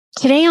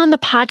Today on the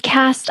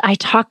podcast, I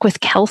talk with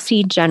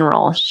Kelsey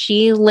General.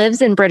 She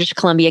lives in British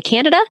Columbia,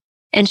 Canada,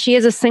 and she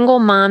is a single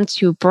mom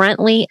to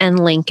Brentley and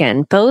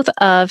Lincoln, both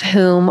of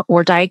whom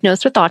were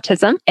diagnosed with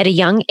autism at a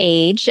young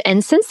age.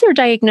 And since their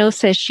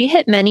diagnosis, she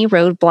hit many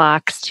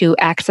roadblocks to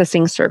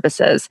accessing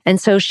services.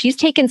 And so she's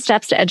taken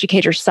steps to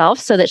educate herself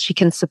so that she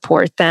can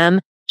support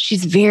them.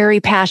 She's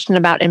very passionate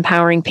about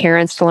empowering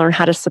parents to learn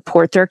how to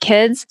support their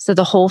kids so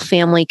the whole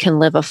family can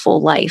live a full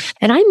life.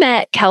 And I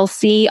met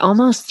Kelsey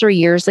almost 3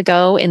 years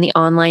ago in the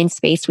online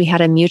space. We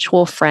had a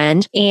mutual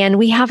friend and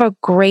we have a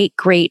great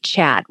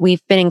chat. We've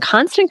been in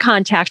constant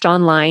contact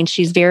online.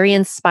 She's very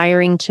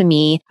inspiring to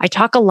me. I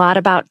talk a lot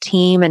about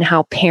team and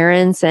how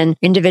parents and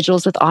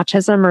individuals with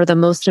autism are the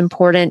most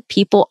important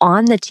people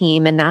on the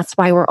team. And that's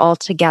why we're all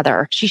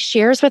together. She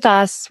shares with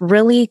us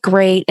really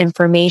great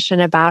information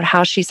about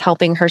how she's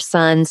helping her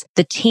sons,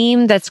 the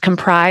team that's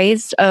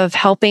comprised of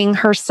helping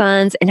her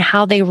sons, and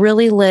how they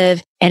really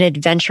live an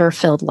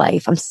adventure-filled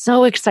life. I'm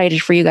so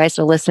excited for you guys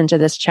to listen to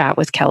this chat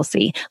with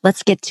Kelsey.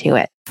 Let's get to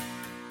it.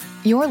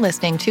 You're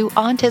listening to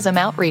Autism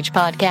Outreach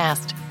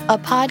Podcast, a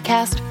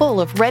podcast full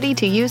of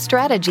ready-to-use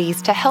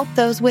strategies to help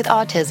those with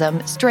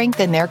autism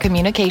strengthen their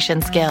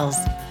communication skills.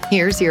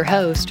 Here's your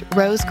host,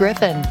 Rose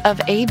Griffin of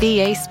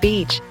ABA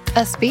Speech,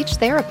 a speech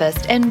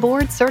therapist and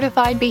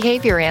board-certified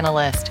behavior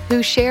analyst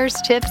who shares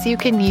tips you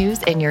can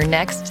use in your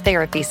next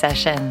therapy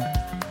session.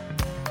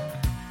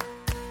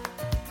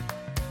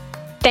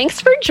 Thanks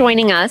for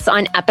joining us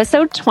on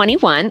episode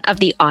 21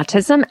 of the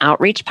Autism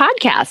Outreach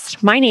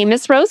Podcast. My name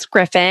is Rose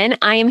Griffin.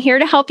 I am here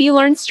to help you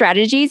learn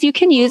strategies you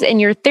can use in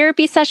your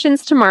therapy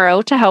sessions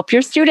tomorrow to help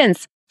your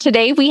students.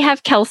 Today, we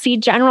have Kelsey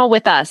General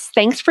with us.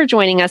 Thanks for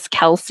joining us,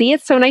 Kelsey.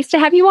 It's so nice to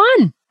have you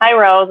on. Hi,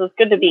 Rose. It's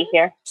good to be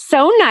here.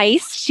 So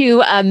nice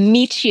to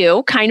meet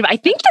you. I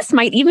think this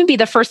might even be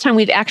the first time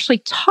we've actually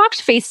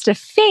talked face to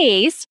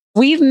face.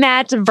 We've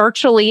met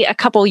virtually a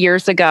couple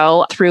years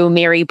ago through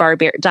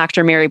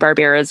Dr. Mary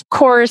Barbera's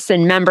course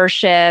and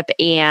membership,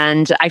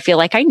 and I feel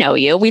like I know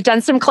you. We've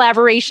done some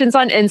collaborations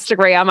on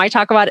Instagram. I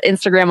talk about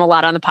Instagram a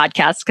lot on the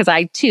podcast because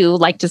I too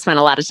like to spend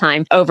a lot of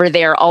time over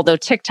there, although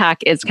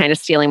TikTok is kind of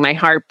stealing my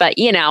heart, but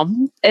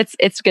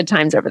it's good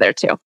times over there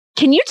too.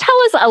 Can you tell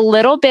us a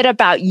little bit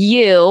about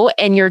you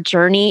and your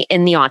journey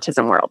in the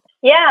autism world?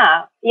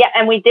 Yeah.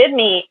 And we did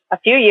meet a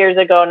few years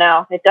ago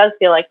now. It does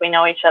feel like we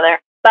know each other.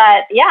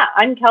 But yeah,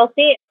 I'm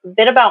Kelsey. A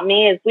bit about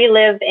me is we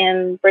live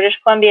in British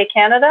Columbia,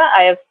 Canada.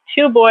 I have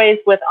 2 boys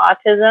with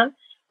autism.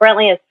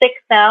 Brentley is 6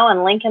 now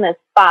and Lincoln is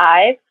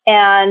 5.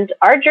 And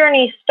our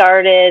journey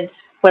started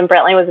when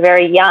Brentley was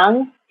very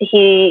young.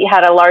 He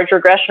had a large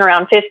regression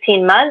around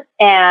 15 months,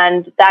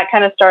 and that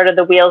kind of started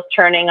the wheels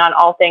turning on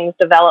all things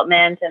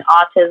development and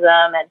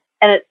autism.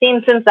 And it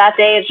seems since that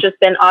day, it's just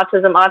been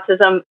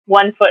autism,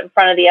 one foot in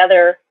front of the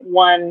other,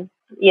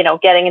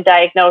 getting a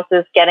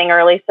diagnosis, getting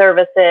early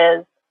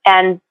services.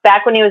 And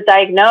back when he was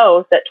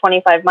diagnosed at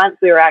 25 months,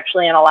 we were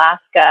actually in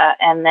Alaska.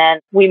 And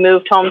then we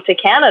moved home to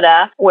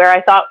Canada, where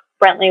I thought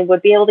Brentley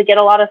would be able to get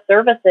a lot of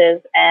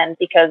services. And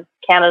because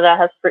Canada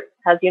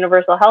has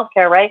universal health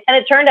care, right? And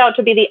it turned out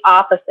to be the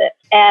opposite.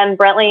 And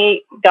Brentley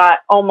got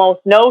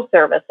almost no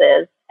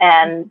services.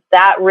 And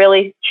that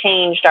really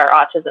changed our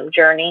autism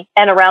journey.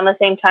 And around the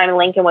same time,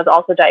 Lincoln was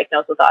also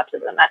diagnosed with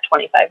autism at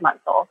 25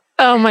 months old.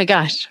 Oh my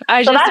gosh.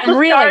 That's the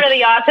start of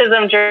the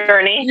autism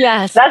journey.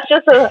 Yes.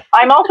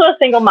 I'm also a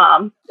single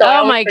mom. So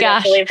oh my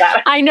gosh.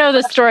 I know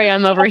the story.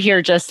 I'm over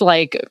here just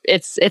like,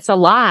 it's a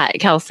lot,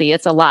 Kelsey.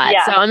 It's a lot.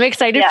 Yeah. So I'm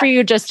excited for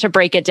you just to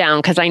break it down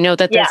because I know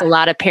that there's a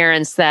lot of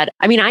parents that,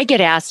 I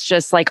get asked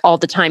just like all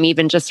the time,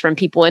 even just from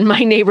people in my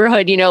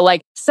neighborhood,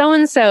 like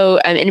so-and-so,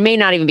 and it may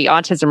not even be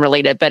autism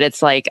related, but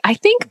it's like, I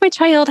think my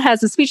child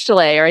has a speech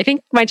delay, or I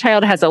think my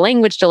child has a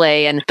language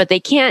delay, but they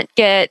can't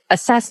get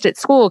assessed at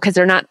school because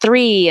they're not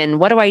 3. And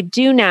what do I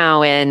do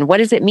now? And what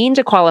does it mean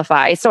to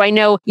qualify? So I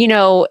know,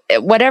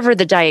 whatever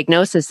the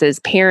diagnosis is,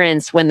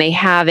 parents, when they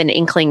have an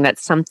inkling that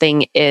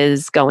something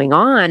is going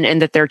on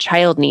and that their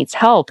child needs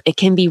help, it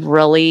can be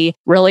really,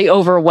 really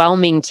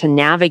overwhelming to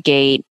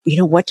navigate,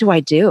 what do I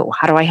do?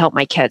 How do I help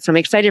my kids? So I'm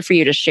excited for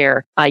you to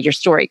share your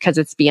story because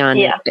it's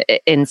beyond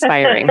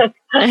inspiring,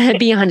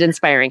 beyond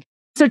inspiring.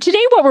 So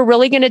today, what we're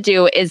really going to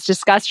do is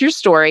discuss your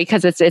story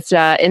because it's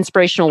an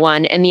inspirational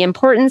one, and the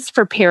importance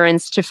for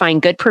parents to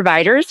find good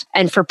providers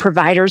and for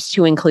providers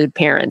to include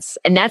parents.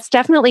 And that's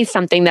definitely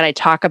something that I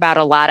talk about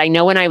a lot. I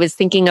know when I was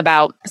thinking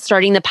about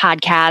starting the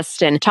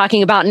podcast and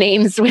talking about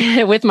names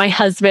with my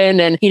husband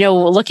and,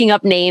 looking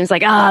up names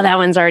like, that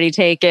one's already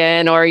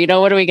taken, or,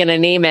 what are we going to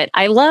name it?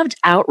 I loved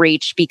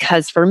outreach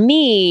because for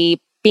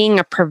me, being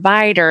a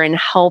provider and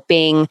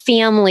helping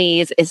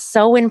families is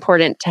so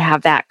important to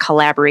have that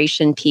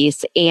collaboration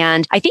piece.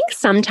 And I think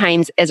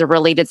sometimes as a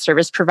related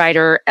service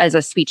provider, as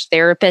a speech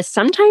therapist,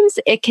 sometimes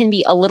it can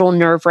be a little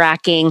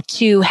nerve-wracking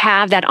to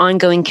have that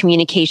ongoing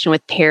communication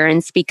with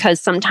parents, because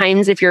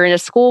sometimes if you're in a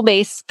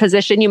school-based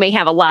position, you may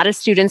have a lot of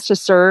students to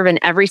serve and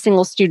every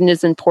single student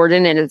is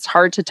important and it's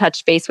hard to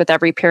touch base with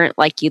every parent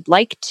like you'd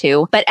like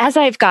to. But as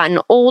I've gotten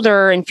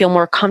older and feel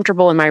more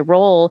comfortable in my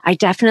role, I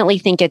definitely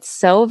think it's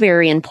so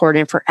very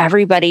important for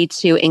everybody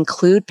to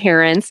include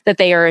parents, that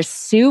they are a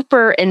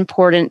super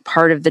important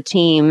part of the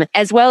team,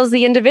 as well as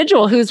the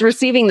individual who's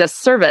receiving this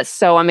service.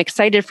 So I'm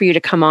excited for you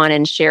to come on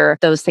and share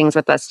those things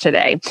with us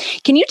today.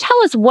 Can you tell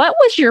us, what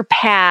was your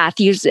path?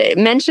 You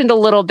mentioned a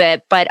little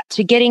bit, but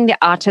to getting the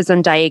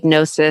autism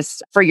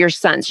diagnosis for your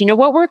sons,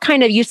 what were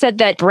you said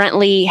that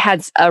Brentley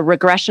had a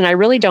regression. I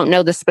really don't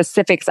know the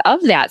specifics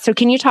of that. So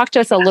can you talk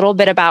to us a little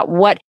bit about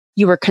what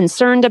you were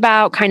concerned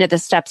about, kind of the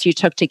steps you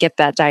took to get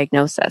that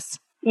diagnosis?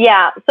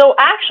 Yeah. So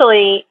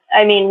actually,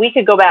 we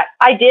could go back.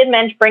 I did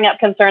bring up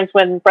concerns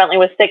when Brentley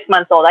was 6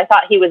 months old. I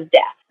thought he was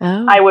deaf.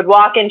 Oh. I would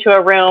walk into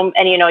a room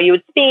and, you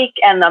would speak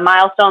and the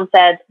milestone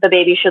said the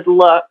baby should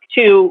look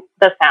to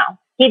the sound.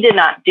 He did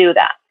not do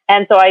that.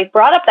 And so I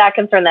brought up that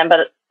concern then,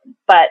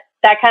 but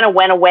that kind of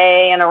went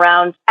away. And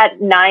around at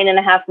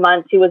 9.5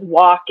 months, he was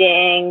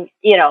walking,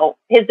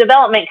 his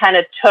development kind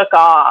of took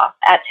off.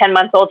 At 10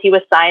 months old, he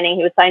would sign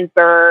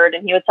bird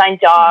and he would sign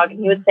dog and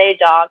he would say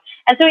dog.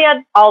 And so he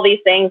had all these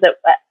things that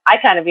I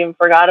kind of even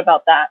forgot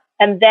about that.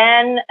 And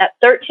then at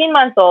 13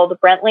 months old,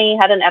 Brentley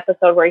had an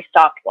episode where he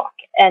stopped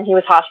walking and he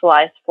was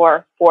hospitalized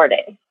for 4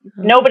 days.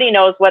 Mm-hmm. Nobody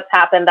knows what's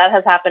happened. That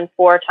has happened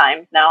 4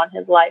 times now in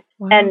his life.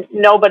 Wow. And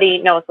nobody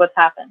knows what's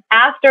happened.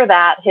 After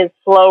that, his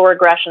slow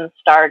regression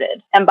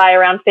started. And by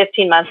around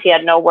 15 months, he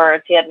had no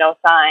words, he had no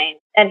signs,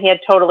 and he had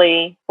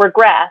totally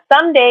regressed.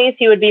 Some days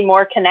he would be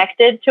more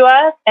connected to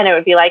us and it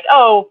would be like,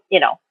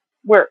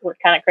 we're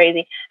kind of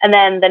crazy. And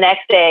then the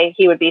next day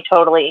he would be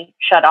totally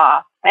shut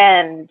off.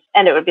 And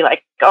it would be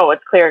like, oh,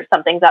 it's clear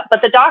something's up.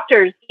 But the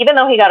doctors, even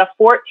though he got a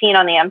 14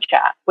 on the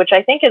MCHAT, which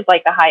I think is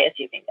like the highest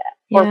you can get,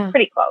 or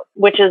pretty close,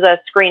 which is a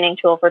screening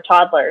tool for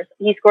toddlers,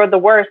 he scored the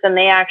worst. And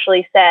they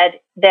actually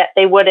said that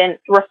they wouldn't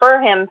refer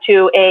him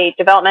to a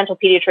developmental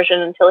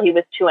pediatrician until he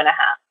was 2.5.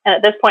 And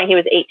at this point, he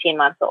was 18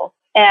 months old.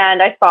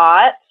 And I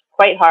fought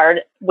quite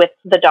hard with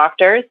the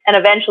doctors and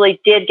eventually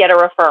did get a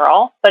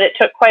referral, but it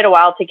took quite a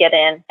while to get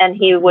in, and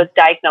he was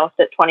diagnosed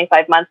at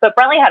 25 months. But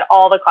Brentley had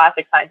all the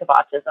classic signs of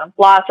autism: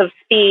 loss of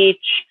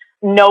speech,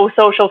 no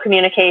social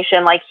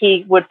communication, like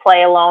he would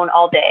play alone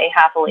all day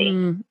happily,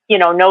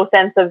 no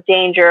sense of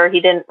danger. He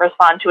didn't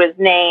respond to his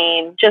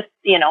name, just,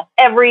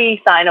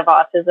 every sign of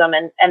autism.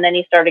 And then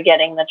he started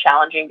getting the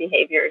challenging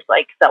behaviors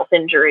like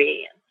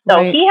self-injury.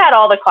 So he had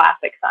all the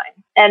classic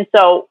signs. And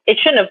so it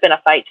shouldn't have been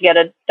a fight to get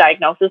a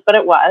diagnosis, but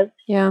it was.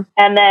 Yeah.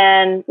 And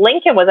then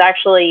Lincoln was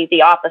actually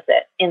the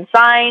opposite in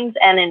signs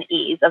and in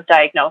ease of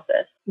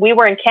diagnosis. We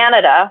were in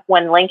Canada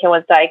when Lincoln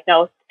was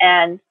diagnosed,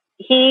 and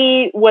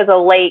he was a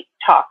late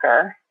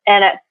talker.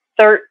 And at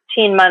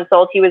 13 months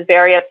old, he was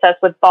very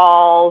obsessed with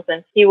balls,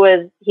 and he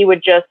was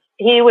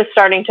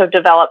starting to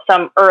develop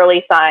some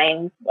early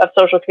signs of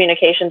social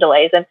communication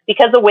delays. And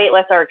because the wait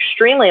lists are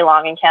extremely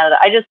long in Canada,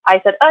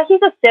 I said, oh,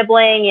 he's a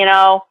sibling,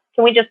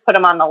 can we just put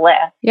him on the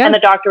list? Yeah. And the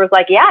doctor was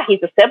like, yeah, he's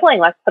a sibling,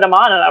 let's put him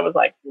on. And I was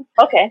like,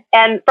 okay.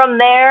 And from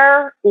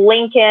there,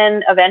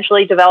 Lincoln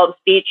eventually developed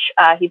speech.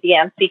 He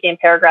began speaking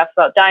paragraphs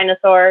about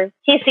dinosaurs.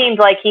 He seemed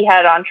like he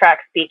had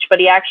on-track speech,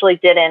 but he actually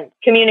didn't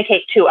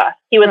communicate to us.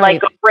 He would go to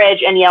the fridge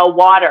and yell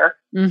water.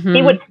 Mm-hmm.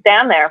 He would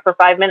stand there for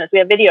 5 minutes. We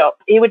have video.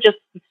 He would just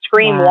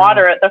scream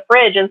water at the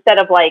fridge instead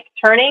of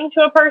turning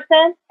to a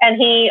person. And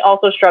he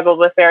also struggled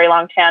with very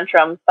long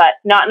tantrums, but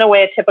not in a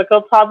way a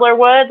typical toddler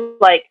would.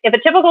 Like if a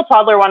typical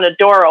toddler wanted a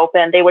door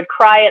open, they would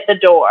cry at the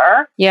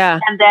door. Yeah.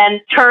 And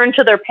then turn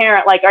to their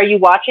parent, like, are you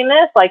watching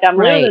this? Like, I'm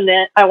losing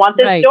it. I want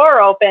this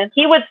door open.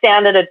 He would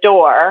stand at a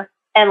door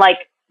and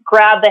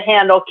grab the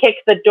handle, kick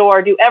the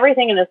door, do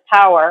everything in his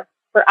power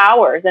for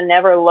hours and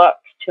never look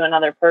to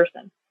another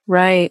person.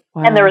 Right.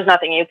 Wow. And there was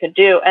nothing you could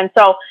do. And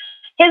so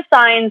his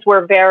signs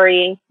were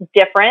very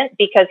different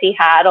because he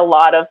had a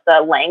lot of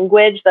the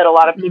language that a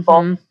lot of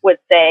people would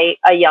say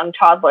a young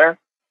toddler,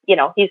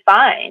 he's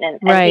fine. And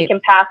he can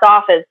pass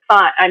off as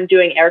fine. I'm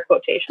doing air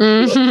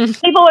quotations.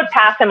 People would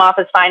pass him off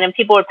as fine, and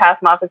people would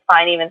pass him off as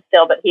fine even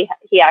still. But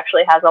he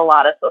actually has a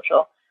lot of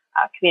social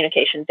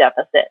communication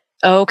deficit.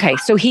 Okay.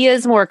 So he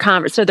is more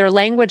so their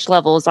language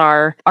levels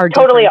are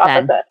totally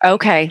opposite. Then.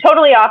 Okay.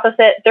 Totally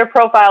opposite. Their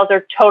profiles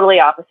are totally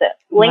opposite.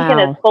 Lincoln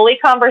is fully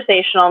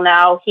conversational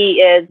now.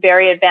 He is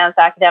very advanced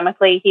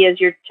academically. He is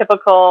your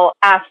typical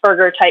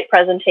Asperger type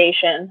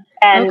presentation.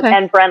 And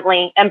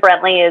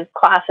Brentley is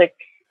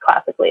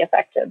classically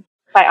affected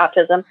by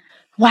autism.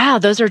 Wow,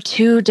 those are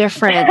two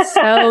different,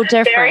 so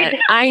different.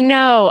 I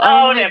know.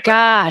 Oh my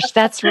gosh,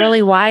 that's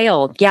really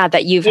wild. Yeah,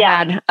 that you've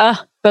had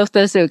both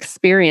those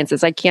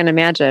experiences. I can't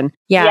imagine.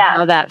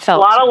 How that felt.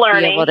 A lot of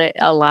learning.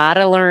 A lot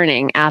of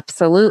learning.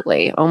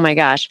 Absolutely. Oh my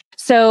gosh.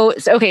 So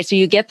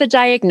you get the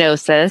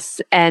diagnosis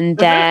and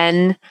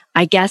then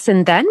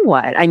and then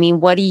what? I mean,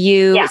 what do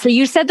you, so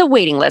you said the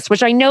waiting list,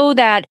 which I know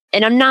that,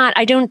 and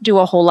I don't do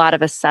a whole lot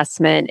of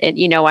assessment and,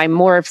 I'm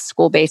more of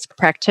school-based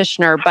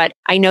practitioner, but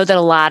I know that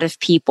a lot of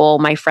people,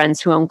 my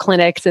friends who own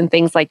clinics and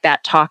things like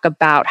that, talk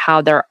about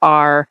how there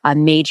are a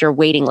major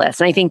waiting list.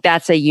 And I think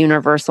that's a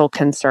universal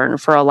concern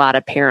for a lot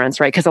of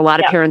parents, right? Because a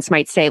lot of parents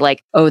might say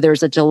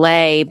there's a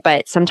delay,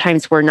 but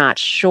sometimes we're not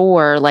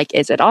sure,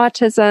 is it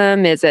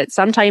autism? Is it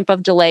some type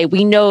of delay,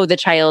 we know the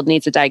child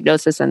needs a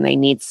diagnosis and they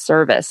need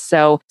service.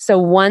 So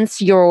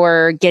once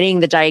you're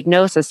getting the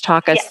diagnosis,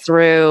 talk us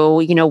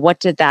through, what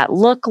did that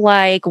look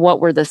like?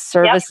 What were the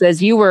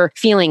services? You were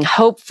feeling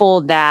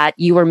hopeful that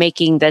you were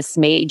making this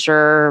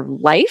major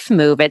life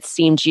move, it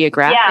seemed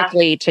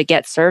geographically, to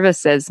get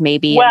services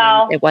maybe.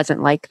 Well, it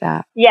wasn't like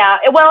that. Yeah.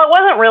 Well, it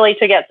wasn't really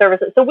to get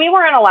services. So we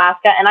were in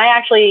Alaska, and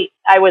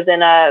I was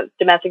in a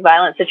domestic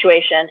violence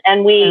situation,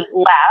 and we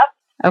left.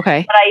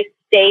 Okay. But I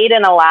stayed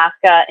in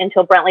Alaska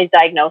until Brentley's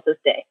diagnosis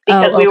day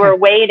because we were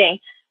waiting.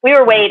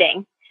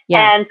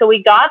 Yeah. And so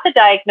we got the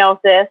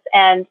diagnosis,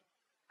 and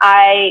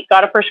I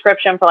got a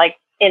prescription for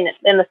in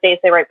the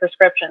States, they write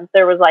prescriptions.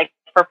 There was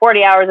for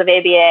 40 hours of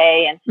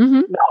ABA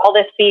and all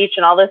this speech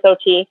and all this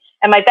OT.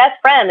 And my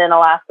best friend in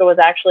Alaska was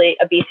actually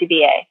a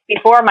BCBA.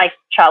 Before my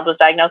child was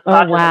diagnosed with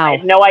autism, wow. I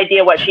had no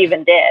idea what she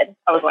even did.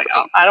 I was like,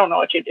 I don't know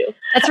what you do.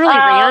 That's really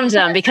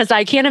random because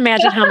I can't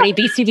imagine how many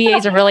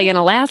BCBAs are really in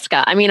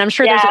Alaska. I mean, I'm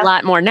sure there's a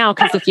lot more now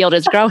because the field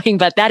is growing,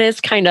 but that is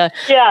kind of,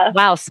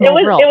 wow, small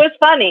world. It was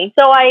funny.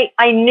 So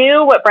I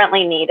knew what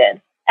Brentley needed.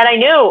 And I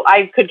knew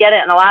I could get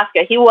it in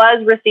Alaska. He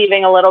was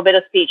receiving a little bit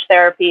of speech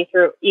therapy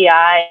through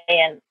EI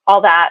and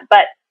all that,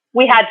 but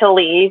we had to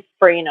leave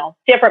for,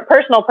 different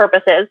personal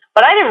purposes.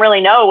 But I didn't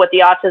really know what the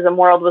autism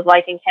world was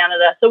like in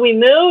Canada. So we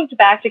moved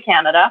back to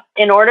Canada.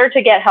 In order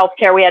to get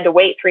healthcare, we had to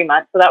wait 3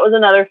 months. So that was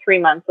another 3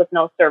 months with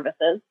no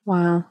services.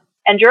 Wow.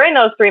 And during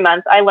those 3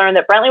 months, I learned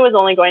that Brentley was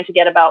only going to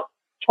get about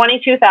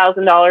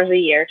 $22,000 a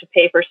year to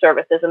pay for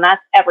services. And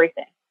that's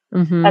everything.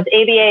 Mm-hmm. That's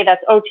ABA,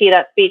 that's OT,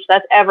 that's speech,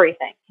 that's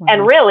everything. Wow.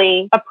 And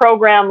really, a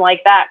program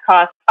like that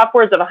costs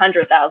upwards of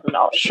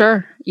 $100,000.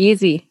 Sure.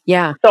 Easy.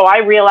 Yeah. So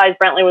I realized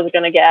Brentley was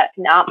going to get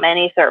not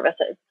many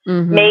services,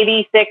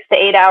 maybe 6 to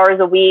 8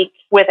 hours a week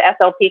with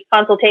SLP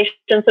consultation.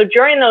 So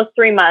during those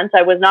 3 months,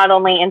 I was not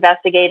only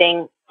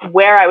investigating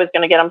where I was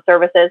going to get them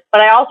services, but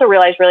I also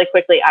realized really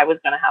quickly I was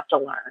going to have to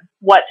learn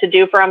what to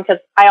do for them because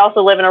I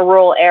also live in a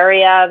rural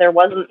area. There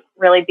wasn't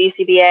really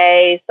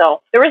BCBA.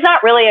 So there was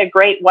not really a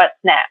great what's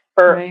next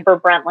for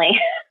Brentley,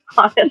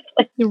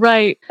 honestly.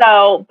 Right.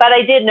 So, but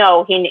I did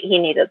know he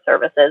needed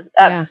services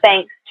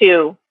thanks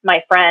to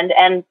my friend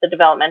and the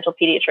developmental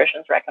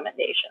pediatrician's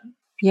recommendation.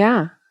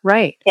 Yeah.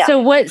 Right. Yeah.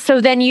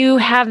 So then you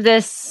have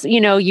this,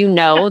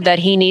 that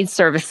he needs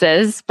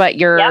services, but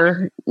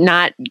you're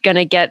not going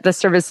to get the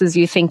services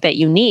you think that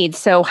you need.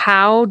 So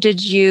how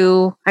did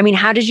you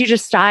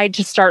decide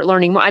to start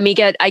learning more? I mean,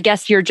 I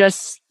guess you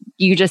just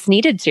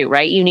needed to,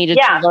 right? You needed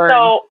to learn.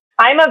 So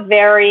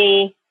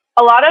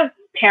a lot of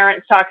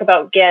parents talk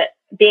about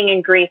being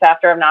in grief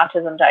after an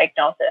autism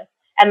diagnosis,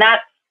 and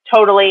that's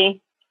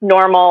totally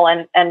normal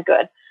and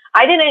good.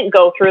 I didn't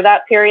go through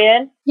that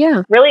period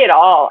really at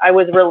all. I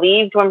was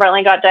relieved when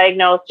Brentley got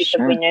diagnosed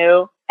because we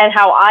knew. And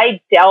how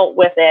I dealt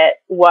with it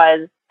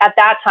was, at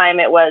that time,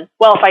 it was,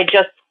 well,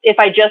 if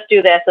I just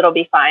do this, it'll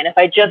be fine. If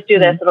I just do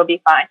this, it'll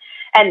be fine.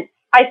 And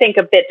I think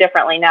a bit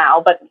differently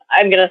now, but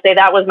I'm going to say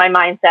that was my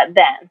mindset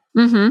then.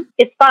 Mm-hmm.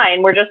 It's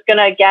fine. We're just going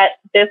to get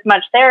this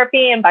much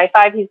therapy, and by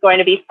 5, he's going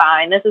to be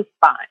fine. This is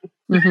fine.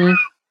 Mm-hmm.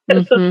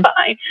 This is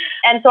fine.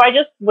 And so I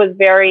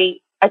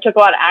took a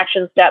lot of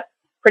action steps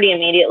pretty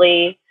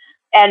immediately.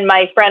 And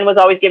my friend was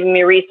always giving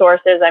me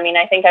resources. I mean,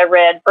 I think I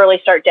read Early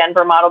Start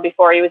Denver model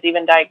before he was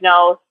even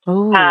diagnosed.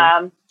 Ooh,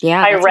 I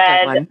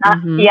read,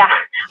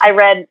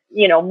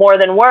 More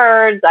Than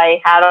Words.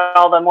 I had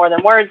all the More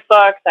Than Words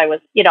books. I was,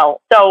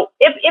 so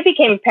it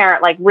became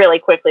apparent really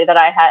quickly that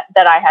I had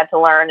to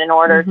learn in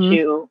order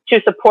to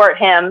support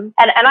him.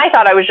 And I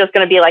thought I was just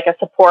going to be a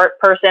support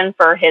person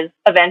for his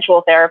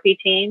eventual therapy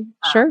team.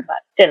 Sure. But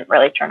didn't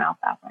really turn out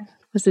that way.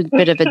 It was a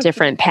bit of a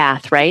different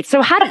path, right?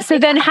 So how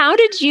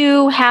did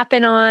you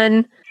happen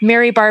on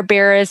Mary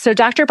Barbera? So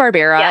Dr.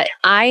 Barbera,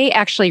 I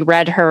actually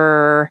read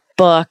her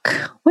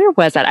book. Where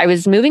was that? I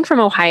was moving from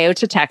Ohio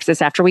to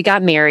Texas after we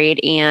got married,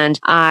 and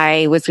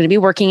I was going to be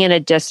working in a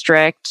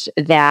district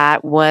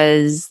that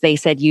was, they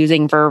said,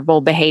 using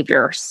verbal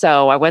behavior.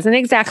 So I wasn't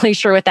exactly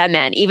sure what that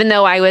meant, even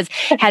though I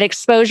had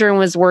exposure and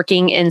was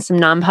working in some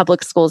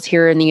non-public schools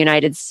here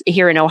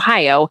in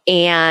Ohio.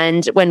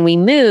 And when we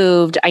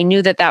moved, I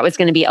knew that was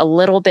going to be a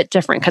little bit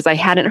different because I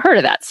hadn't heard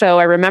of that. So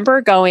I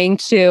remember going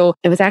to,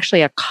 it was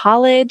actually a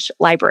college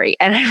library,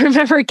 and I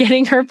remember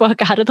getting her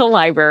book out of the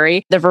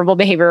library, The Verbal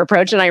Behavior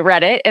Approach, and I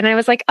read it. And I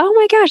was like, oh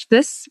my gosh,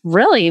 this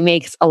really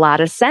makes a lot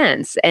of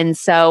sense. And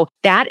so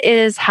that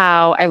is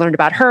how I learned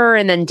about her.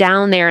 And then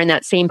down there in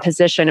that same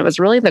position, it was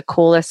really the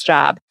coolest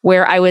job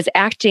where I was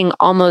acting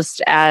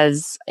almost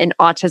as an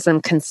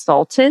autism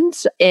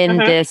consultant in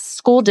this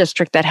school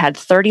district that had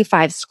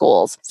 35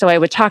 schools. So I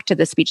would talk to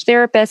the speech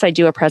therapist, I'd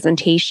do a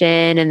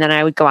presentation, and then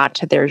I would go out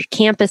to their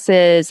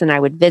campuses and I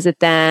would visit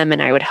them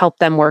and I would help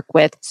them work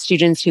with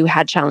students who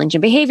had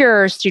challenging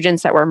behavior or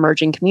students that were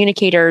emerging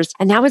communicators.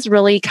 And that was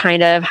really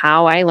kind of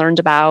how I learned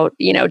about,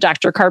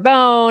 Dr.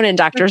 Carbone and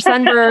Dr.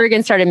 Sundberg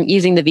and started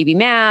using the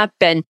VB-MAP.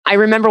 And I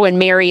remember when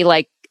Mary,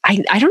 I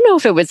don't know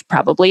if it was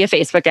probably a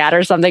Facebook ad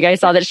or something. I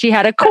saw that she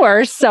had a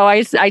course. So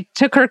I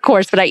took her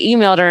course, but I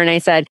emailed her and I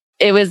said,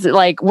 it was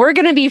like, we're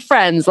going to be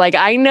friends. Like,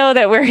 I know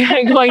that we're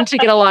going to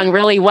get along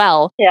really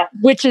well,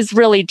 which is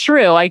really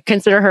true. I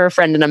consider her a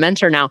friend and a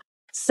mentor now.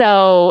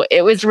 So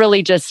it was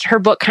really just her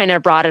book kind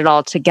of brought it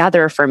all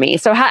together for me.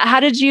 So how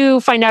did you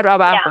find out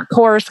about her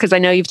course? Because I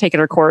know you've taken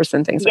her course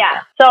and things like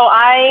that. So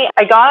I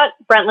got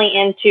Brentley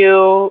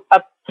into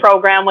a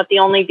program with the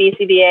only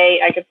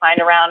BCBA I could find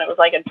around. It was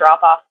like a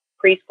drop-off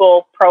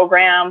preschool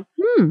program.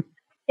 It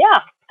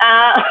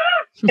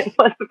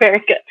was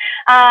very good.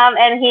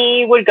 And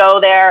he would go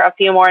there a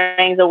few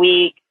mornings a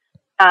week.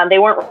 They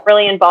weren't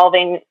really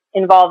involving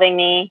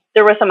me.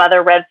 There were some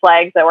other red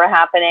flags that were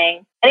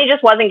happening, and he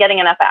just wasn't getting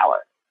enough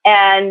hours.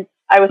 And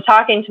I was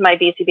talking to my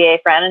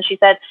BCBA friend, and she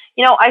said,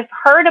 I've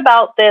heard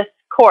about this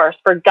course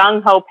for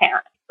gung-ho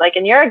parents. Like,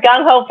 and you're a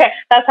gung-ho parent.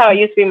 That's how it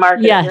used to be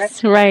marketed.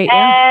 Yes, right.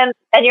 And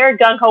you're a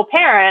gung-ho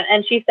parent.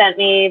 And she sent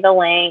me the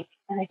link.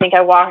 And I think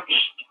I watched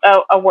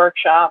a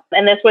workshop.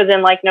 And this was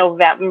in like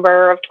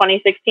November of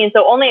 2016.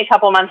 So only a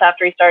couple months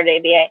after he started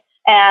ABA.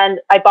 And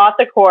I bought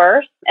the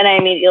course and I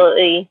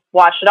immediately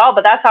watched it all.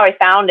 But that's how I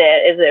found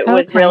it,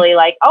 was really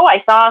like, oh,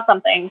 I saw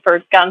something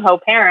for gung-ho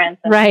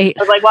parents. And I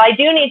was like, well, I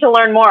do need to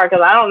learn more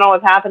because I don't know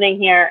what's happening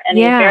here. And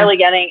he's barely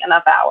getting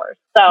enough hours.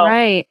 So,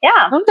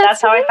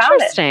 that's how I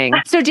found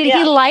it. So did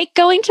he like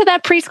going to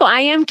that preschool?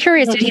 I am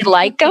curious. Did he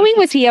like going?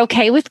 Was he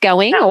okay with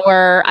going? No.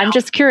 I'm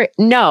just curious.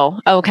 No.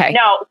 Okay.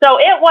 No. So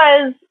it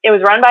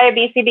was run by a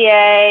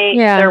BCBA.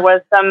 Yeah. There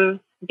was some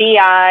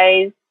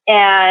BIs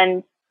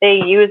and they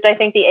used, I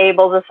think, the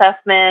ABLES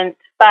assessment,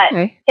 but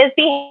his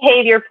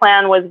behavior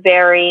plan was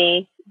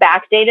very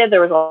backdated.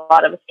 There was a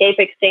lot of escape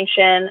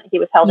extinction. He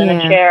was held in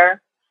a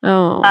chair.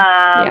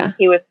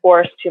 He was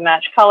forced to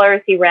match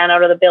colors. He ran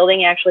out of the building.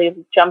 He actually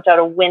jumped out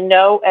a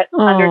window at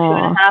under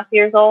 2.5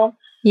 years old.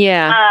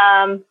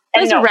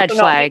 Those are red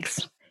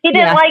flags. He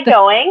didn't like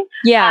going.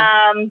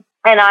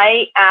 And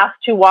I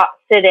asked to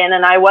sit in,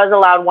 and I was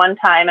allowed one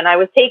time, and I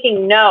was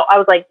taking note. I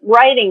was like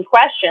writing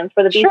questions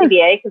for the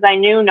BCBA because I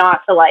knew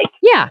not to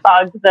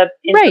bug the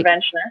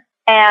interventionist,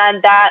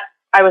 and that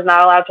I was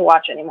not allowed to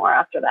watch anymore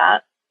after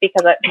that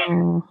because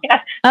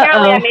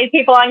apparently I made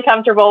people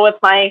uncomfortable with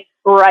my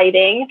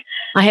writing.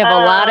 I have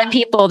a lot of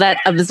people that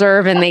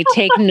observe and they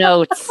take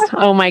notes.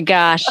 Oh my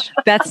gosh,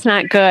 that's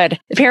not good.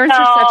 Parents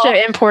are such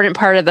an important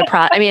part of the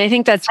process. I mean, I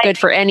think that's good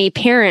for any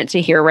parent to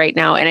hear right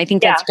now. And I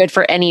think that's good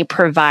for any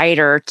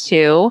provider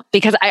too,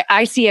 because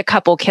I see a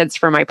couple kids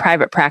from my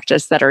private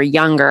practice that are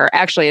younger.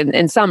 Actually,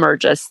 and some are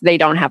just, they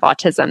don't have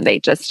autism. They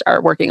just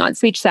are working on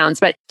speech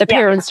sounds, but the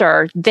parents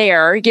are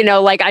there,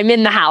 like I'm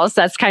in the house.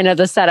 That's kind of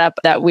the setup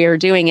that we're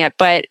doing it.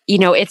 But,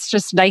 it's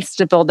just nice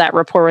to build that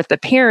rapport with the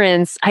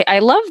parents. I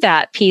love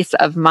that piece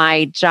of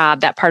my job,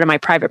 that part of my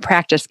private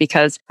practice,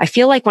 because I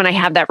feel like when I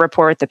have that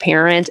rapport with the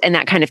parent and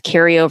that kind of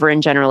carryover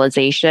and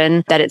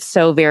generalization, that it's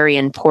so very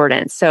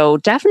important. So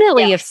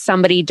definitely if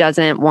somebody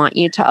doesn't want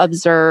you to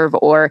observe,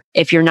 or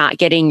if you're not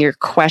getting your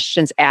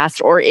questions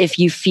asked, or if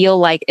you feel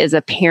like as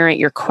a parent,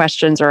 your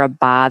questions are a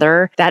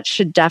bother, that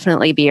should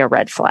definitely be a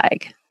red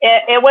flag.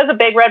 It was a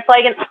big red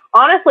flag. And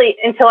honestly,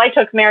 until I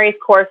took Mary's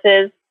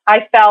courses,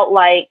 I felt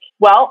like,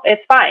 well,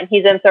 it's fine.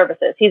 He's in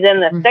services. He's in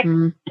the 6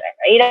 or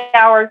 8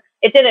 hours.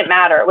 It didn't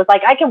matter. It was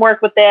like, I can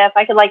work with this.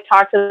 I could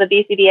talk to the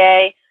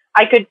BCBA.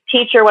 I could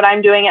teach her what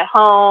I'm doing at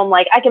home.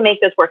 I can make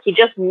this work. He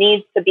just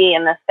needs to be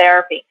in this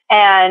therapy.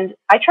 And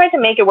I tried to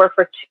make it work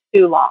for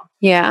too long.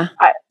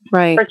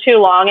 For too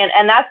long.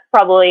 And that's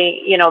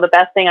probably, the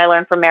best thing I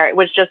learned from Mary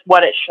was just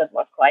what it should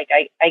look like,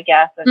 I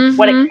guess, and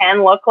what it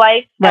can look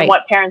like and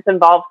what parents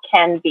involved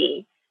can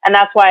be. And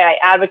that's why I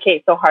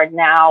advocate so hard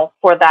now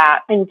for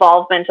that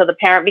involvement of the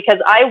parent, because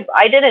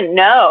I didn't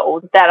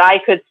know that I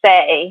could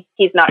say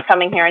he's not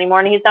coming here anymore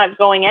and he's not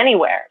going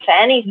anywhere to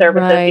any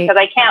services because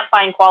I can't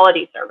find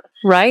quality service.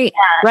 Right.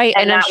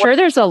 And I'm sure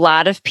there's a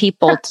lot of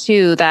people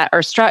too that are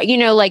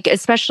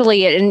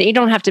especially, and you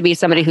don't have to be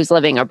somebody who's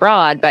living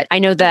abroad, but I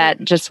know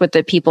that just with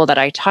the people that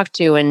I talk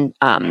to and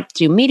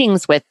do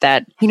meetings with,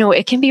 that,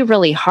 it can be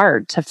really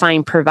hard to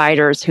find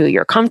providers who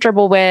you're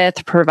comfortable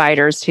with,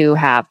 providers who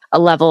have a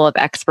level of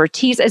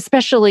expertise,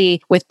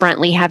 especially with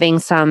Brentley having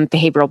some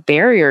behavioral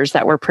barriers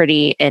that were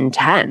pretty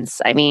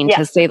intense. I mean,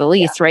 to say the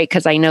least, right?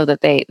 Because I know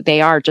that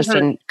they are just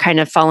in kind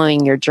of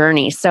following your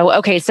journey. So,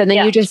 okay. So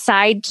then you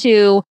decide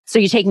so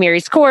you take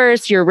Mary's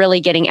course, you're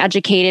really getting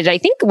educated. I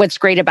think what's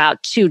great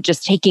about too,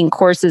 just taking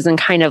courses and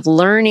kind of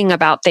learning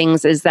about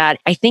things is that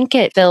I think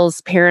it fills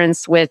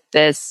parents with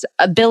this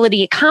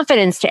ability,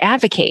 confidence to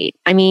advocate.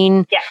 I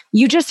mean,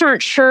 you just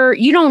aren't sure.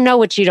 You don't know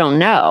what you don't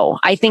know.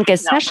 I think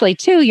especially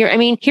too,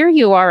 here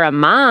you are a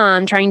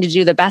mom trying to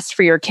do the best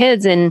for your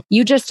kids, and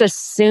you just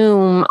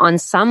assume on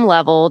some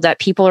level that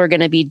people are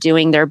going to be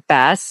doing their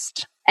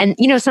best. And,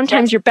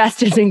 sometimes your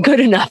best isn't good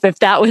enough if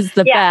that was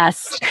the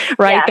best,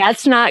 right?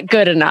 That's not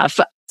good enough.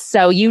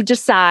 So you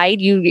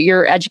decide,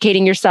 you're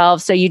educating yourself.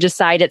 So you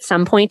decide at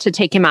some point to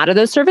take him out of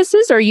those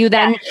services. Or are you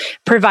then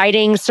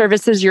providing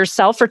services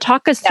yourself? Or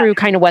talk us through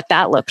kind of what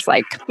that looks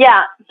like.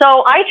 Yeah.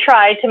 So I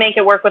tried to make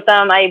it work with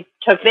them. I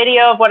took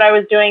video of what I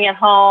was doing at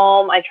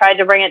home. I tried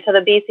to bring it to the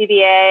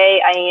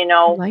BCBA.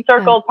 I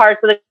circled parts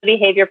of the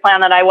behavior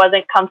plan that I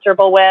wasn't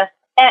comfortable with.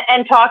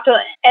 And talked to,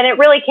 and it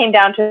really came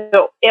down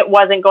to it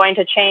wasn't going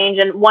to change.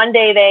 And one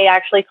day they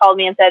actually called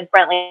me and said,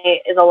 Brentley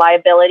is a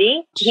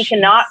liability. He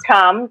cannot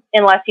come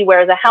unless he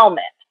wears a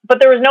helmet.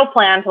 But there was no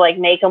plan to like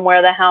make him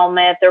wear the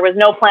helmet. There was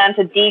no plan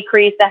to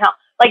decrease the helmet.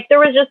 Like there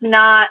was just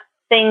not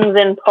things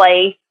in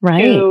place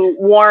to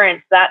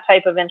warrant that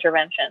type of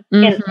intervention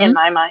in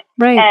my mind.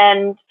 Right.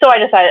 And so I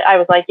decided, I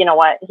was like, you know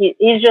what,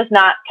 he's just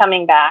not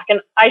coming back. And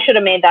I should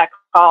have made that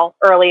call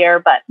earlier,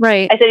 but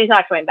I said, he's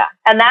not coming back.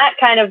 And that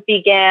kind of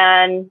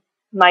began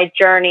my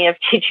journey of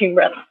teaching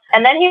rhythm.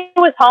 And then he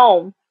was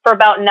home for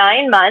about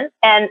 9 months.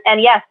 And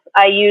yes,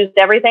 I used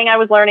everything I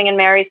was learning in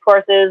Mary's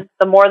courses,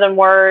 the More Than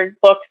Words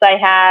books I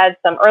had,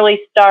 some early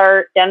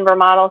start, Denver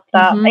model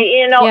stuff,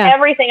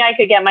 everything I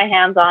could get my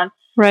hands on.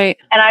 Right.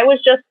 And I was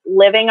just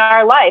living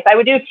our life. I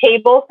would do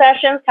table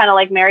sessions, kind of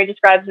like Mary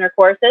describes in her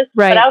courses.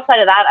 Right. But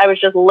outside of that, I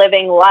was just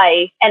living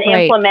life and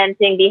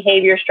implementing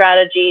behavior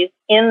strategies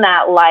in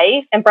that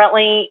life. And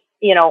Brentley,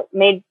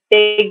 made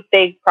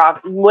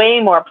way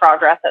more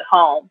progress at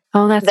home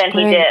than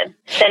he did.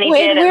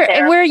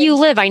 Where you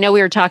live, I know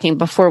we were talking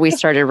before we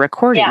started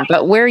recording,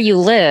 but where you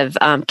live,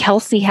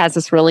 Kelsey has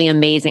this really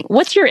amazing,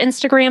 what's your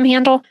Instagram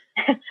handle?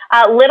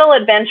 Little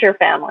Adventure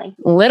Family.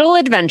 Little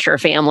Adventure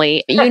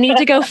Family. You need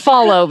to go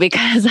follow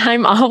because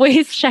I'm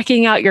always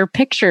checking out your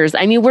pictures.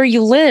 I mean, where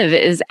you live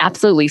is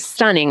absolutely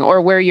stunning,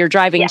 or where you're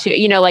driving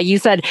to, like you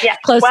said,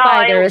 close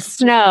by there is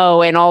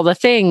snow and all the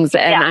things.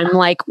 And I'm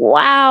like,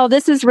 wow,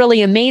 this is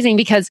really amazing,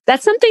 because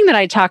that's something that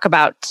I talk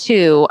about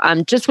too,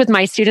 just with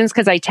my students,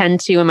 because I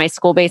tend to, in my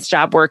school-based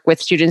job, work with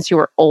students who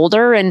are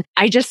older. And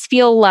I just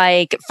feel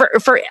like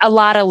for a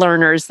lot of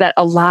learners that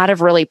a lot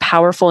of really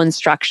powerful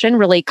instruction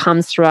really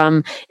comes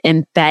from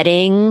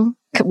embedding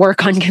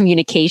work on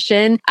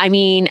communication. I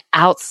mean,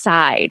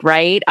 outside,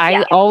 right?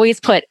 I always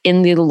put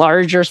in the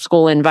larger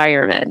school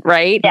environment,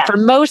 right? Yeah. For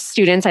most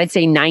students, I'd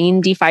say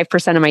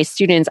 95% of my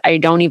students, I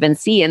don't even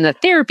see in the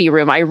therapy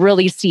room. I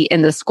really see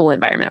in the school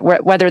environment,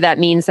 whether that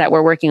means that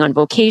we're working on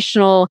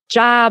vocational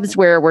jobs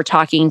where we're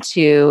talking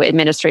to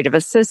administrative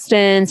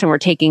assistants and we're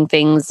taking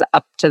things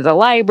up to the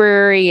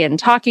library and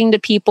talking to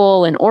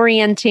people and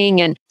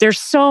orienting. And there's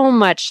so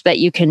much that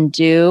you can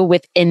do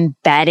with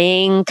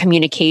embedding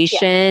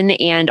communication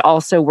and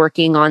also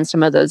working on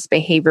some of those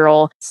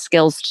behavioral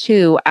skills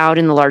too out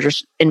in the larger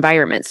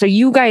environment. So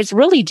you guys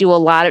really do a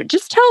lot of,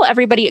 just tell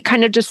everybody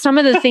kind of just some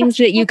of the things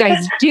that you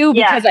guys do,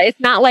 because it's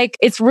not like,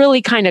 it's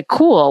really kind of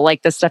cool,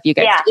 like the stuff you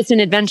guys, it's an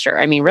adventure.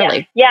 I mean,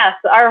 really. Yes.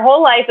 Our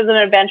whole life is an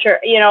adventure.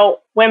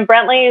 When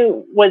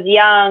Brentley was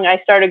young,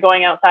 I started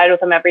going outside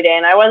with him every day,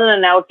 and I wasn't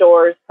an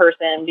outdoors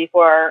person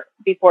before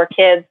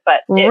kids, but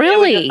it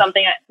was just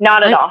something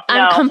not at all. No.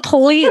 I'm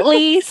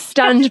completely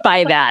stunned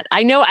by that.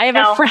 I know I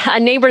have a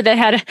neighbor that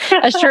had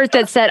a shirt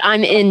that said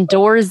I'm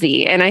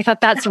indoorsy, and I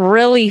thought that's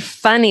really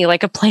funny,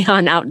 like a play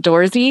on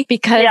outdoorsy,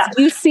 because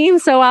you seem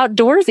so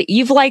outdoorsy.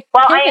 You've pivoted.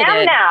 I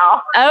am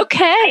now.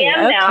 Okay. I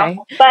am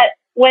now. But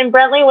when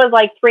Brentley was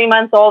like 3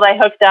 months old, I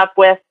hooked up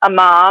with a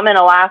mom in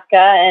Alaska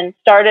and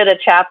started a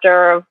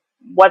chapter of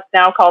what's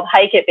now called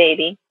Hike It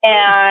Baby.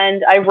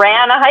 And I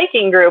ran a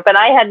hiking group, and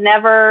I had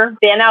never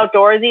been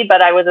outdoorsy,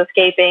 but I was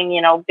escaping,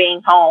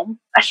 being home.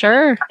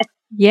 Sure.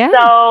 Yeah.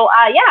 So,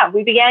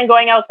 we began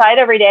going outside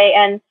every day.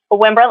 And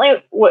when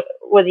Brentley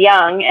was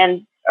young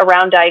and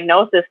around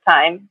diagnosis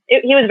time,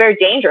 he was very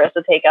dangerous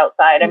to take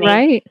outside. I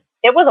mean,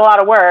 it was a lot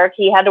of work.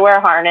 He had to wear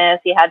a harness.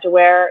 He had to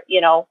wear,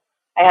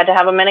 I had to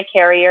have him in a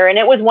carrier. And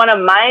it was one of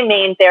my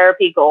main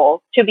therapy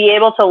goals, to be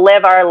able to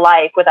live our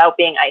life without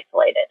being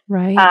isolated.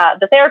 Right.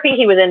 The therapy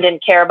he was in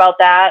didn't care about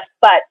that,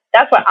 but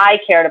that's what I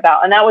cared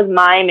about. And that was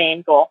my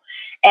main goal.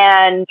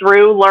 And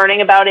through learning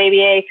about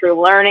ABA,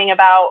 through learning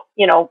about,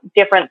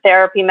 different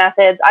therapy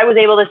methods, I was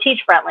able to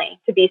teach Brentley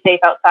to be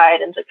safe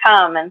outside and to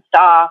come and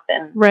stop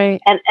and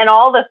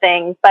all the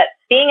things. But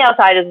being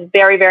outside is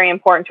very, very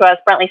important to us.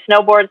 Brentley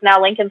snowboards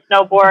now, Lincoln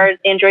snowboards,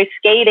 enjoy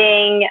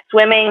skating,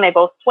 swimming. They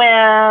both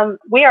swim.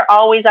 We are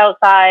always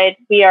outside.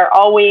 We are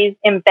always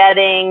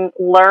embedding,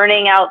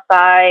 learning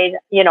outside,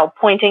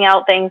 pointing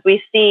out things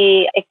we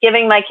see.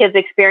 Giving my kids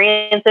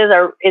experiences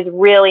is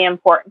really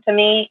important to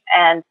me.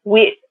 And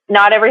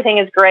not everything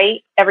is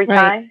great every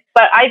time,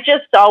 but I've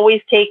just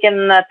always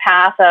taken the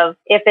path of,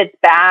 if it's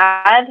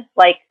bad,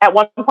 like at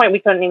one point we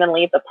couldn't even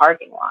leave the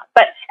parking lot,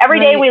 but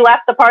every day we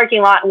left the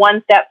parking lot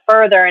one step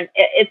further, and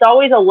it's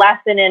always a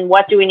lesson in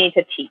what do we need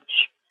to teach.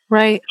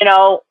 Right.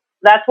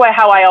 That's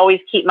how I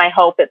always keep my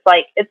hope. It's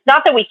like, it's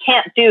not that we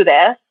can't do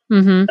this,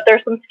 but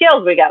there's some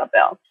skills we got to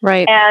build.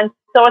 Right. And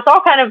so it's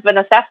all kind of an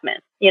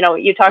assessment.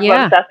 You talk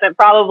about assessment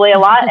probably a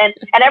lot, and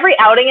every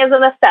outing is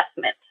an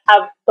assessment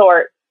of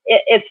sorts.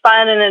 It's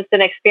fun and it's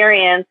an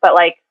experience, but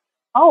like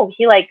oh,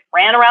 he like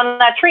ran around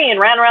that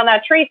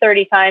tree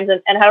 30 times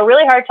and had a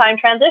really hard time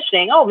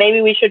transitioning. Oh,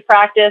 maybe we should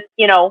practice,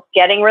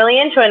 getting really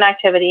into an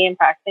activity and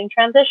practicing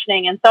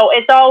transitioning. And so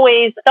it's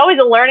always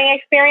a learning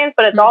experience,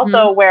 but it's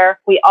also where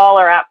we all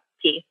are at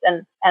peace.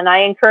 And I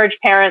encourage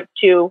parents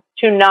to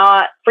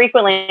not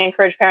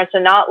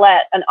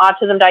let an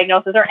autism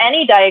diagnosis or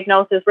any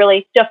diagnosis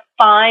really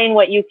define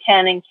what you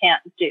can and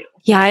can't do.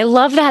 Yeah, I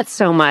love that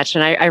so much.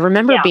 And I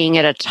remember being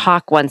at a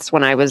talk once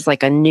when I was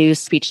like a new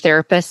speech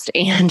therapist,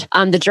 and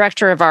the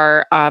director of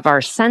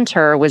our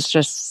center was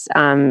just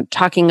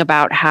talking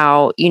about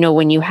how,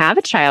 when you have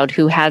a child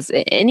who has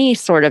any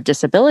sort of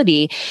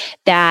disability,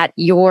 that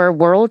your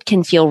world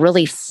can feel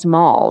really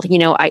small.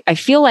 I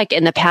feel like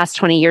in the past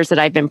 20 years that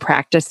I've been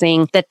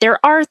practicing, that there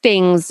are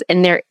things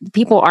and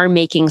people are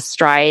making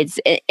strides,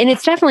 and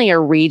it's definitely a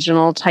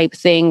regional type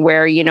thing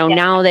where,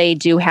 now they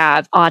do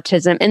have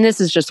autism, and this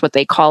is just what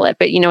they call it,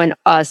 but,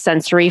 a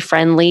sensory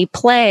friendly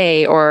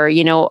play or,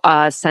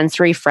 a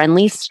sensory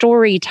friendly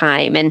story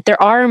time. And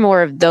there are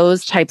more of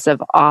those types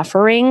of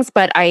offerings.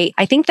 But I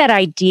think that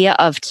idea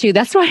of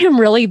that's why I'm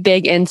really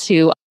big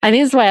into, I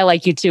think this is why I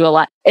like you too a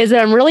lot, is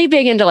that I'm really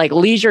big into like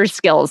leisure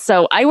skills.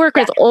 So I work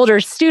with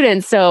older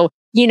students. So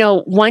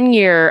one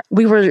year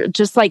we were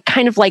just like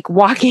kind of like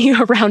walking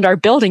around our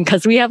building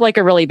because we have like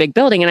a really big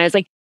building. And I was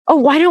like, oh,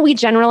 why don't we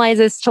generalize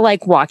this to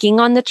like walking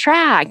on the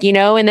track,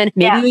 and then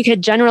maybe we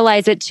could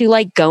generalize it to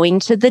like going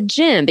to the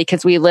gym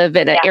because we live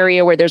in an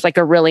area where there's like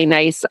a really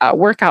nice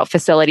workout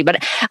facility.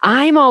 But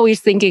I'm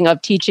always thinking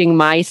of teaching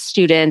my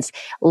students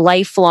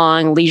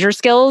lifelong leisure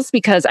skills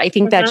because I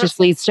think that just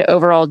leads to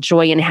overall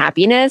joy and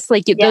happiness.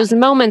 Like those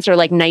moments are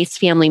like nice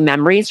family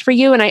memories for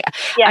you. And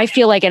I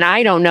feel like, and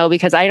I don't know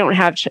because I don't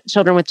have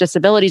children with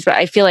disabilities, but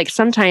I feel like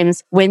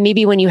sometimes when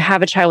you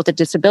have a child with a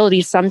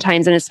disability,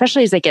 sometimes, and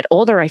especially as they get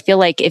older, I feel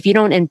like if you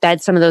don't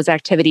embed some of those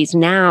activities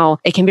now,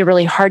 it can be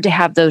really hard to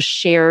have those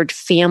shared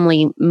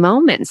family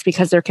moments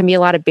because there can be a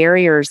lot of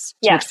barriers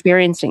to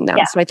experiencing them.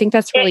 So I think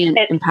that's really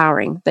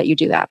empowering that you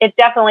do that. It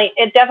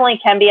definitely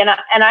can be. And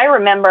I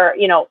remember,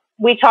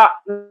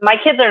 my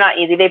kids are not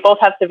easy. They both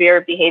have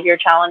severe behavior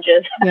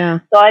challenges. Yeah.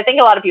 So I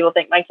think a lot of people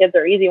think my kids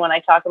are easy when I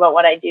talk about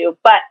what I do,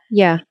 but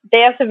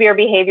they have severe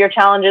behavior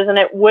challenges, and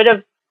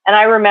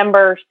I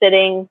remember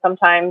sitting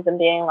sometimes and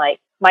being like,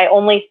 my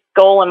only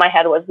goal in my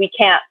head was, we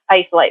can't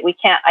isolate. We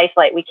can't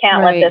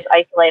let this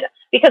isolate us.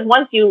 Because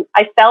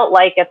I felt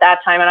like at that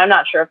time, and I'm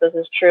not sure if this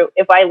is true,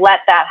 if I let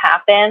that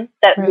happen,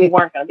 that we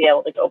weren't going to be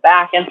able to go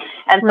back. And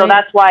so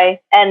that's why,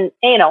 and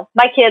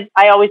my kids,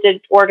 I always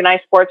did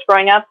organized sports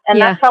growing up, and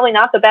that's probably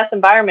not the best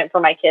environment for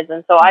my kids.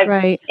 And so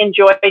I've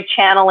enjoyed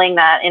channeling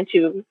that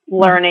into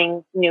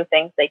learning new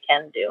things they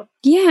can do.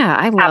 Yeah,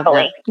 I love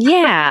that.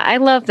 Yeah, I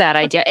love that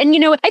idea. And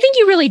I think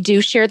you really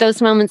do share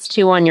those moments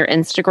too on your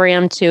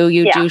Instagram too.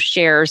 You do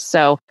share.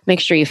 So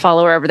make sure you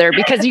follow her over there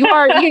because you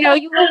are, you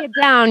lay it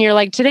down. You're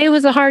like, today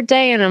was a hard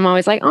day. And I'm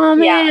always like, oh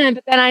man.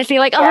 But then I see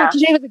like, oh,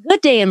 today was a good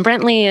day. And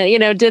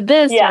Brentley, did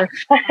this or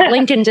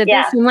Lincoln did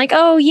this. And I'm like,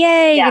 oh,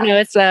 yay.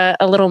 It's a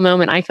little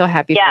moment. I feel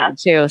happy for you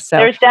too. So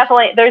there's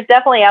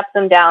definitely ups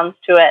and downs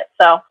to it.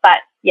 So, but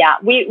yeah,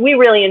 we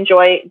really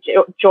enjoy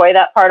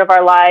that part of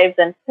our lives.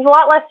 And there's a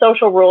lot less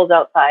social rules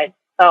outside.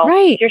 So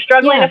if you're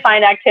struggling to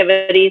find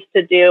activities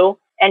to do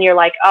and you're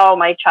like, oh,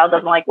 my child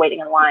doesn't like waiting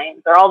in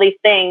lines or all these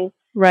things.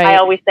 Right. I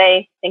always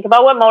say, think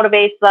about what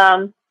motivates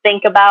them.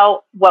 Think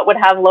about what would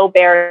have low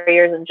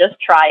barriers and just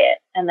try it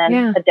and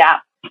then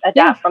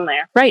adapt from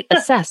there. Right.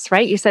 Assess,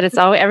 right? You said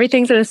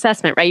everything's an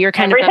assessment, right? You're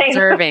kind of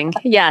observing.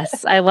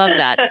 Yes. I love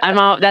that.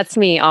 That's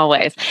me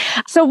always.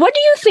 So what do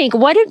you think?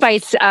 What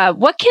advice,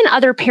 what can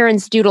other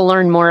parents do to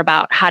learn more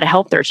about how to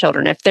help their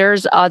children? If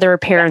there's other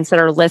parents that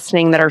are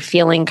listening that are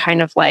feeling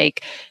kind of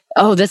like,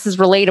 oh, this is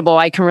relatable.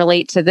 I can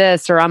relate to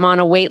this, or I'm on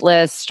a wait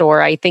list,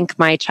 or I think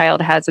my child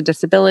has a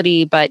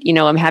disability, but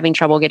I'm having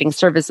trouble getting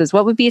services.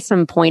 What would be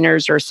some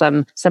pointers or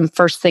some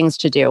first things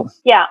to do?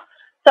 Yeah.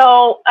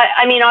 So,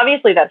 I mean,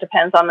 obviously that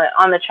depends on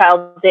the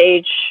child's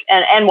age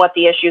and what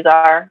the issues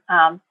are.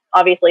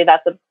 Obviously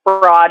that's a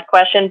broad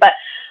question, but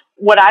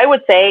what I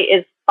would say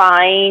is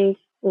find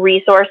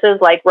resources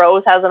like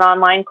Rose has an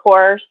online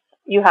course.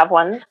 You have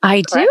one?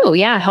 I do.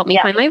 Yeah. Help me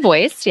find my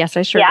voice. Yes,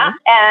 I sure do.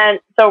 And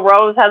so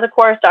Rose has a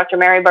course. Dr.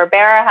 Mary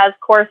Barbera has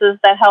courses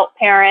that help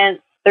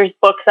parents. There's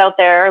books out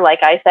there, like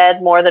I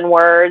said, More Than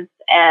Words.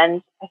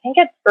 And I think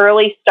it's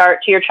Early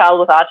Start to Your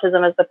Child with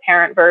Autism is the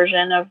parent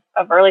version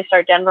of Early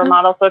Start Denver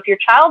model. So if your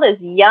child is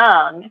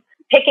young,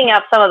 picking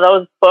up some of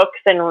those books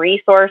and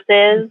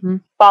resources,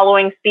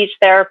 following speech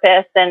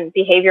therapists and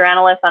behavior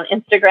analysts on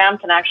Instagram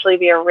can actually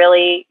be a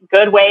really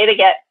good way to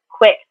get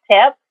quick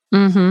tips.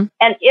 And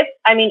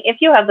if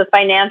you have the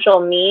financial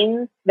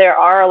means, there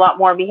are a lot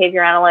more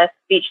behavior analysts,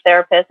 speech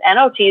therapists,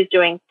 NOTs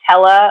doing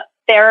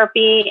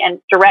teletherapy and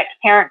direct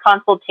parent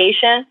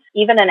consultation.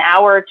 Even an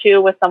hour or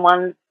two with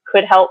someone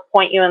could help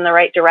point you in the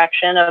right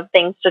direction of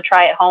things to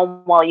try at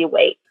home while you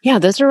wait. Yeah,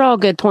 those are all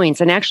good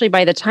points. And actually,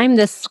 by the time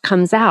this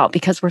comes out,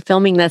 because we're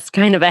filming this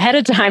kind of ahead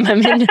of time,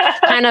 I'm in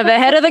kind of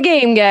ahead of the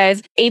game,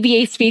 guys.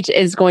 ABA Speech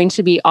is going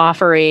to be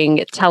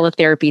offering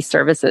teletherapy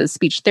services,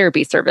 speech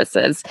therapy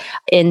services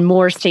in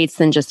more states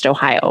than just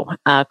Ohio.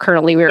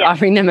 Currently, we're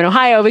offering them in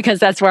Ohio because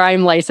that's where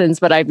I'm licensed,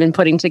 but I've been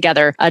putting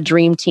together a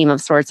dream team of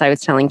sorts. I was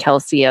telling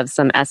Kelsey of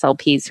some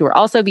SLPs who are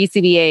also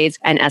BCBAs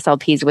and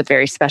SLPs with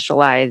very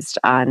specialized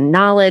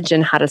knowledge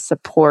and how to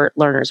support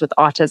learners with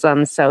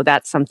autism. So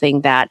that's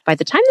something that by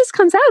the time this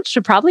comes out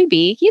should probably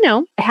be,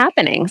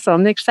 happening. So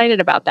I'm excited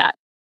about that.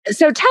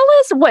 So tell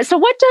us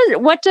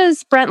what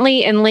does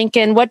Brently and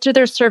Lincoln, what do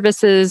their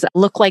services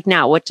look like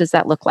now? What does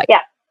that look like?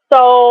 Yeah.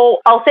 So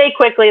I'll say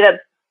quickly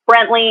that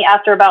Brently,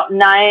 after about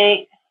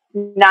nine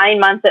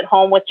months at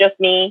home with just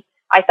me,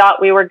 I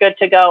thought we were good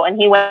to go. And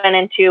he went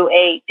into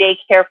a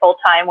daycare full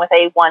time with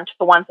a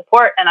 1-to-1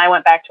 support, and I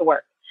went back to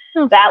work.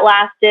 That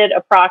lasted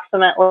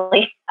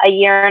approximately a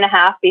year and a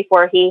half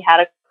before he had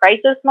a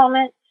crisis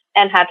moment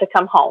and had to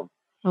come home.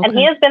 Okay. And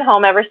he has been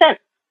home ever since.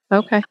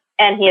 Okay.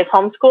 And he is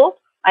homeschooled.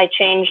 I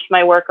changed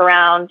my work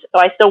around. So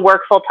I still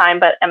work full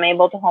time, but I'm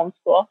able to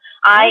homeschool.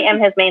 I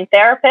am his main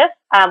therapist.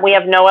 We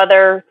have no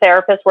other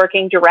therapist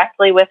working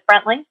directly with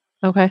Brently.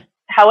 Okay.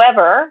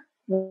 However,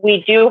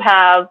 we do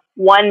have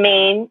one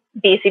main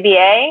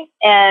BCBA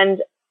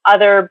and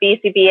other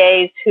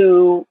BCBAs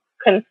who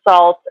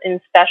consult in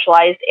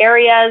specialized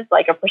areas,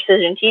 like a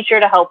precision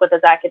teacher to help with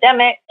his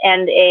academic,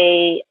 and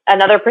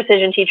another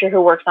precision teacher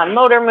who works on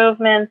motor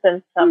movements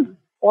and some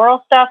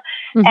oral stuff.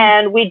 Mm-hmm.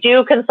 And we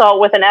do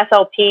consult with an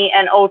SLP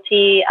and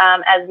OT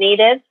as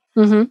needed.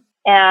 Mm-hmm.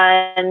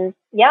 And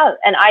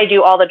I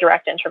do all the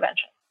direct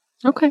intervention.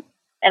 Okay.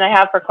 And I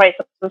have for quite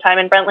some time.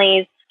 And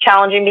Brently's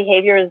challenging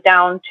behavior is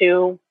down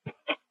to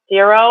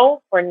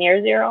 0 or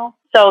near 0.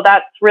 So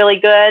that's really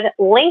good.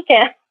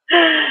 Lincoln.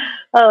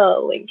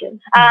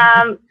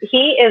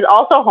 He is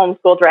also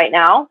homeschooled right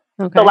now.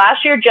 Okay. So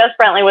last year, just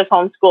Brently was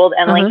homeschooled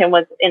and Lincoln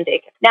was in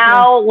daycare.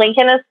 Now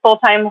Lincoln is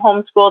full-time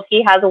homeschooled.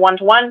 He has a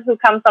 1-to-1 who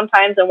comes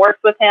sometimes and works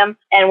with him.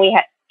 And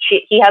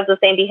he has the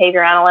same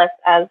behavior analyst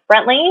as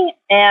Brently.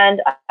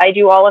 And I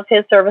do all of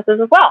his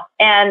services as well.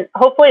 And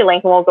hopefully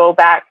Lincoln will go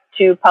back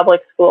to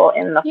public school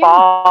in the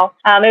fall.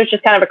 It was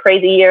just kind of a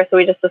crazy year, so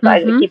we just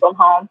decided to keep him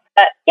home.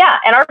 But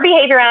and our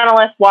behavior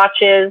analyst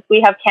watches.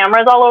 We have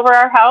cameras all over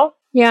our house.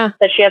 Yeah,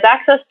 that she has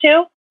access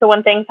to. So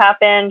when things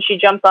happen, she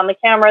jumps on the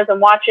cameras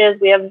and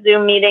watches. We have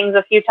Zoom meetings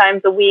a few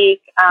times a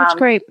week. That's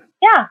great.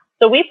 Yeah.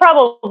 So we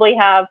probably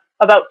have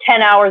about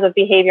 10 hours of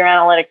behavior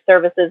analytics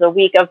services a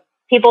week of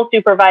people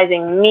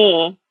supervising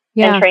me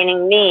and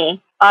training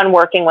me on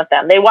working with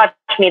them. They watch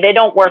me. They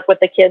don't work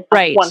with the kids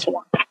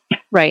one-to-one.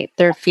 Right.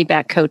 Their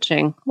feedback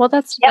coaching. Well,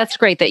 that's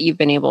great that you've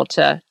been able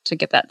to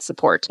get that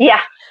support.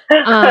 Yeah.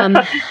 Man,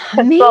 well,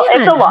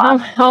 it's a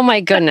lot. Oh my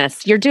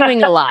goodness. You're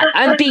doing a lot.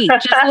 I'm beat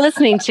just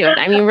listening to it.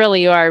 I mean,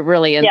 really, you are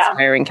really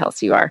inspiring,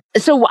 Kelsey. You are.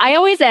 So I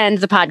always end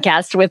the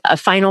podcast with a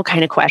final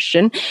kind of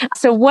question.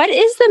 So what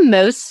is the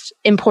most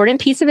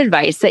important piece of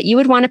advice that you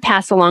would want to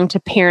pass along to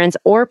parents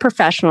or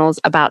professionals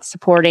about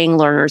supporting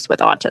learners with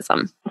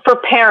autism? For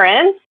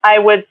parents, I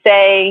would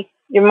say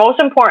your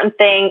most important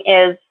thing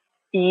is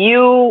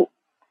you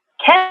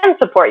can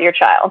support your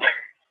child.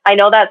 I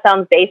know that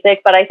sounds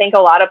basic, but I think a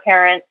lot of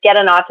parents get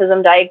an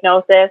autism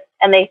diagnosis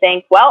and they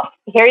think, well,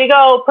 here you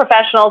go,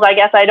 professionals. I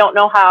guess I don't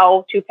know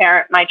how to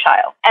parent my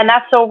child. And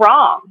that's so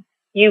wrong.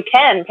 You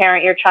can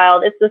parent your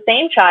child. It's the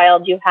same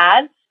child you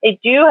had. They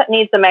do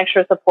need some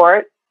extra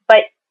support,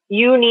 but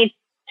you need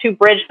to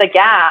bridge the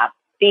gap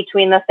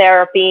between the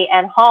therapy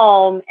and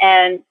home.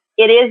 And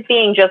it is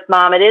being just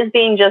mom. It is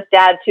being just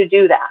dad to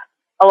do that.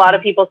 A lot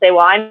of people say,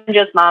 well, I'm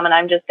just mom and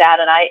I'm just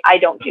dad and I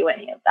don't do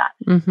any of that.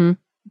 Mm-hmm.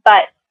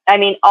 But I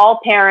mean,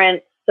 all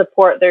parents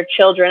support their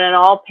children and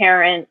all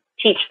parents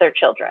teach their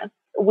children.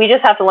 We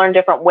just have to learn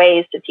different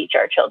ways to teach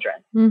our children.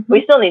 Mm-hmm.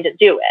 We still need to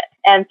do it.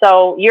 And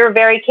so you're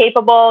very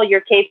capable.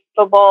 You're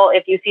capable.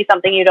 If you see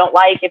something you don't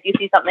like, if you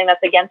see something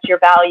that's against your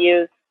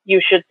values,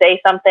 you should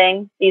say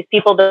something. These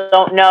people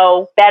don't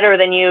know better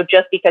than you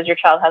just because your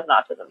child has an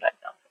autism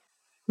diagnosis.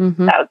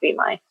 Mm-hmm. That would be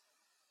my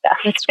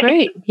That's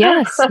great.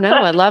 Yes. No,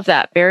 I love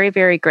that. Very,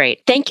 very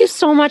great. Thank you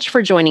so much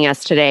for joining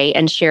us today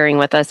and sharing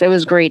with us. It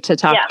was great to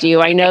talk to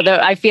you. I know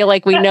that I feel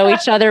like we know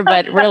each other,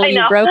 but really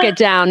you broke it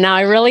down. Now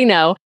I really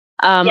know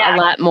a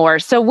lot more.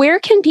 So where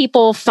can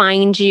people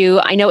find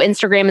you? I know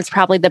Instagram is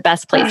probably the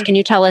best place. Can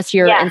you tell us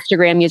your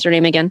Instagram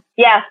username again?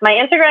 Yes. My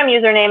Instagram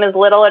username is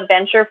Little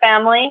Adventure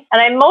Family,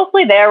 and I'm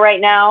mostly there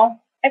right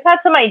now. I've had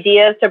some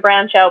ideas to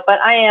branch out, but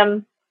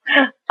I'm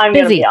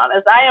going to be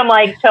honest. I am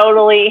like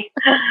totally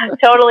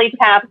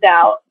tapped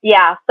out.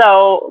 Yeah.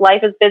 So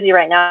life is busy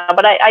right now,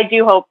 but I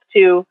do hope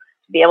to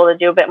be able to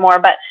do a bit more.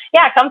 But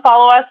yeah, come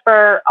follow us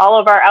for all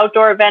of our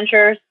outdoor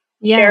adventures.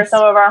 Yes. Share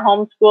some of our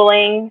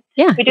homeschooling.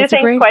 Yeah, we do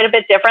things quite a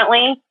bit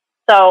differently.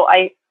 So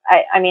I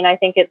mean, I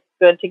think it's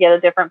good to get a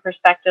different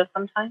perspective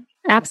sometimes.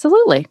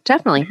 Absolutely.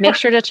 Definitely. Make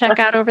sure to check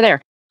out over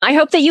there. I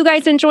hope that you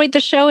guys enjoyed the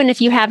show. And if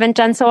you haven't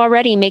done so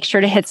already, make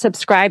sure to hit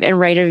subscribe and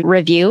write a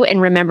review.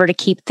 And remember to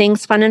keep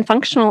things fun and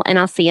functional. And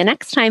I'll see you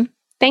next time.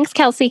 Thanks,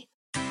 Kelsey.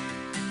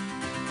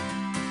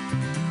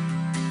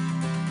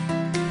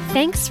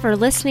 Thanks for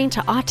listening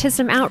to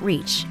Autism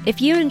Outreach. If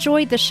you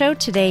enjoyed the show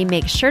today,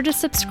 make sure to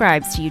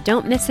subscribe so you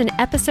don't miss an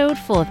episode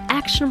full of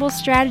actionable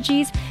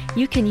strategies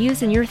you can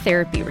use in your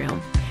therapy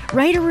room.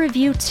 Write a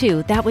review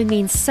too. That would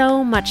mean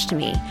so much to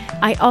me.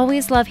 I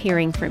always love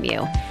hearing from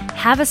you.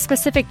 Have a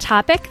specific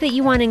topic that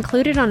you want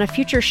included on a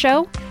future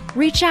show?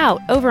 Reach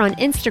out over on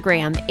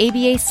Instagram,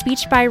 ABA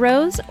Speech by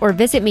Rose, or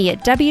visit me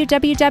at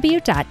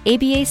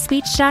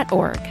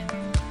www.abaspeech.org.